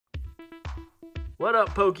What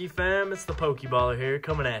up, Poke fam? It's the Pokeballer here,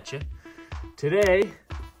 coming at you. Today,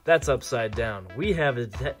 that's upside down. We have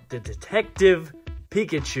the Detective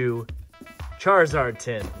Pikachu Charizard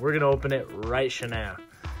tin. We're gonna open it right now.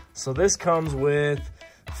 So this comes with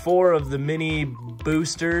 4 of the mini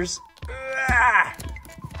boosters. I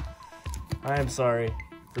am sorry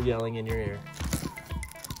for yelling in your ear.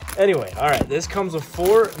 Anyway, all right, this comes with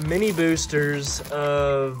 4 mini boosters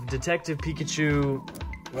of Detective Pikachu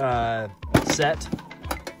set,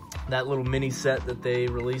 that little mini set that they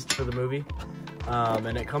released for the movie.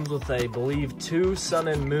 And it comes with, I believe, 2 Sun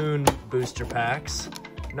and Moon booster packs.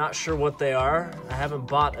 Not sure what they are. I haven't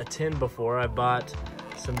bought a tin before. I bought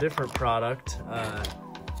some different product.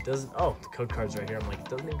 Oh, the code card's right here. I'm like, it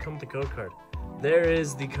doesn't even come with the code card. There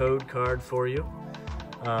is the code card for you.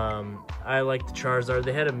 I like the Charizard.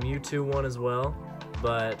 They had a Mewtwo one as well,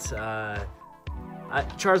 but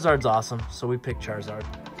Charizard's awesome, so we picked Charizard.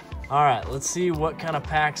 All right, let's see what kind of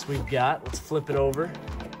packs we've got. Let's flip it over.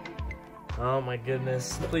 Oh my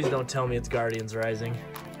goodness. Please don't tell me it's Guardians Rising.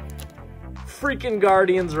 Freaking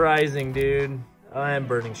Guardians Rising, dude. I am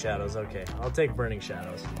Burning Shadows. Okay, I'll take Burning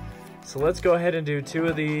Shadows. So let's go ahead and do 2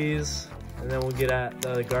 of these, and then we'll get at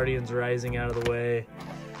the Guardians Rising out of the way.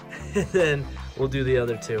 And then we'll do the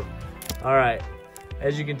other 2. All right,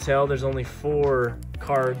 as you can tell, there's only 4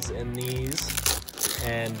 cards in these.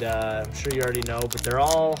 And I'm sure you already know, but they're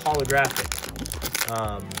all holographic.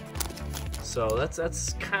 So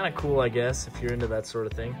that's kind of cool, I guess, if you're into that sort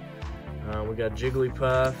of thing. We got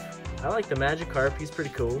Jigglypuff. I like the Magikarp, he's pretty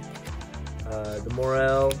cool. The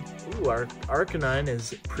Morel. Ooh, our Arcanine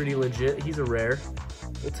is pretty legit. He's a rare.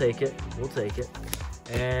 We'll take it. We'll take it.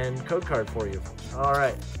 And code card for you. All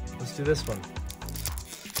right, let's do this one.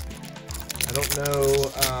 I don't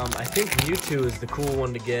know, I think Mewtwo is the cool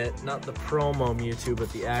one to get. Not the promo Mewtwo,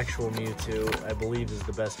 but the actual Mewtwo, I believe, is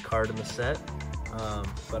the best card in the set.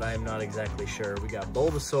 But I am not exactly sure. We got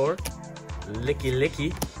Bulbasaur,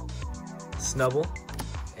 Licky, Snubble,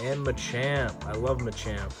 and Machamp. I love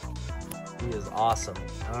Machamp. He is awesome.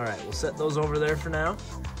 All right, we'll set those over there for now,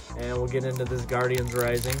 and we'll get into this Guardians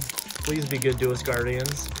Rising. Please be good to us,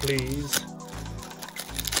 Guardians, please.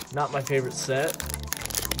 Not my favorite set.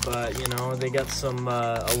 But, you know, they got some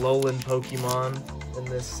Alolan Pokemon in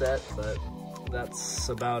this set, but that's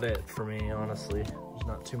about it for me, honestly. There's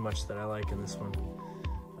not too much that I like in this one.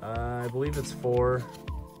 I believe it's 4.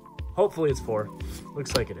 Hopefully it's 4.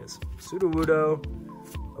 Looks like it is. Sudowoodo,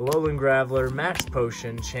 Alolan Graveler, Max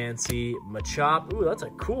Potion, Chansey, Machop. Ooh, that's a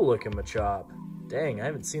cool looking Machop. Dang, I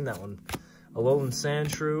haven't seen that one. Alolan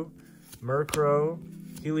Sandshrew, Murkrow,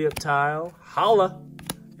 Helioptile, Hala,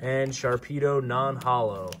 and Sharpedo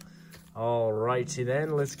non-hollow. Alrighty then,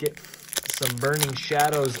 let's get some Burning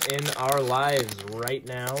Shadows in our lives right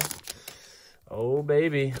now. Oh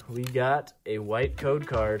baby, we got a white code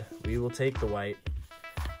card. We will take the white.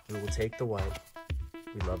 We will take the white.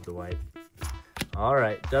 We love the white.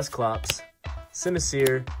 Alright, Dusclops,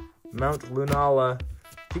 Simisear, Mount Lunala,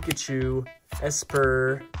 Pikachu,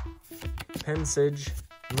 Esper, Pensage,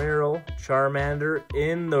 Meryl, Charmander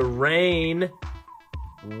in the rain.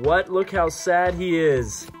 What? Look how sad he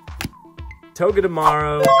is.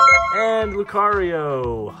 Togedemaru and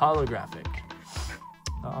Lucario, holographic.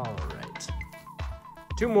 All right.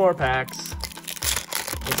 2 more packs.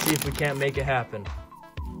 Let's see if we can't make it happen.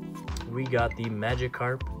 We got the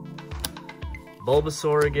Magikarp,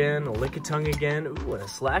 Bulbasaur again, a Lickitung again. Ooh, and a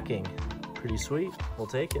Slacking. Pretty sweet. We'll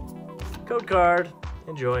take it. Code card.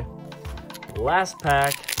 Enjoy. Last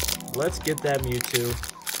pack. Let's get that Mewtwo.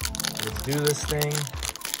 Let's do this thing.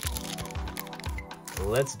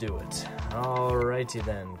 Let's do it. Alrighty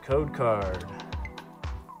then. Code card.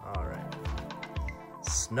 Alright.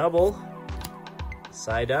 Snubble.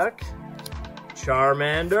 Psyduck.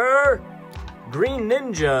 Charmander. Green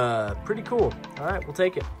Ninja. Pretty cool. Alright, we'll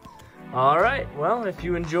take it. Alright, well, if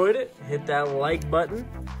you enjoyed it, hit that like button.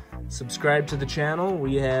 Subscribe to the channel.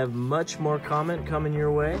 We have much more comment coming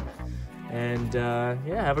your way. And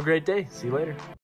yeah, have a great day. See you later.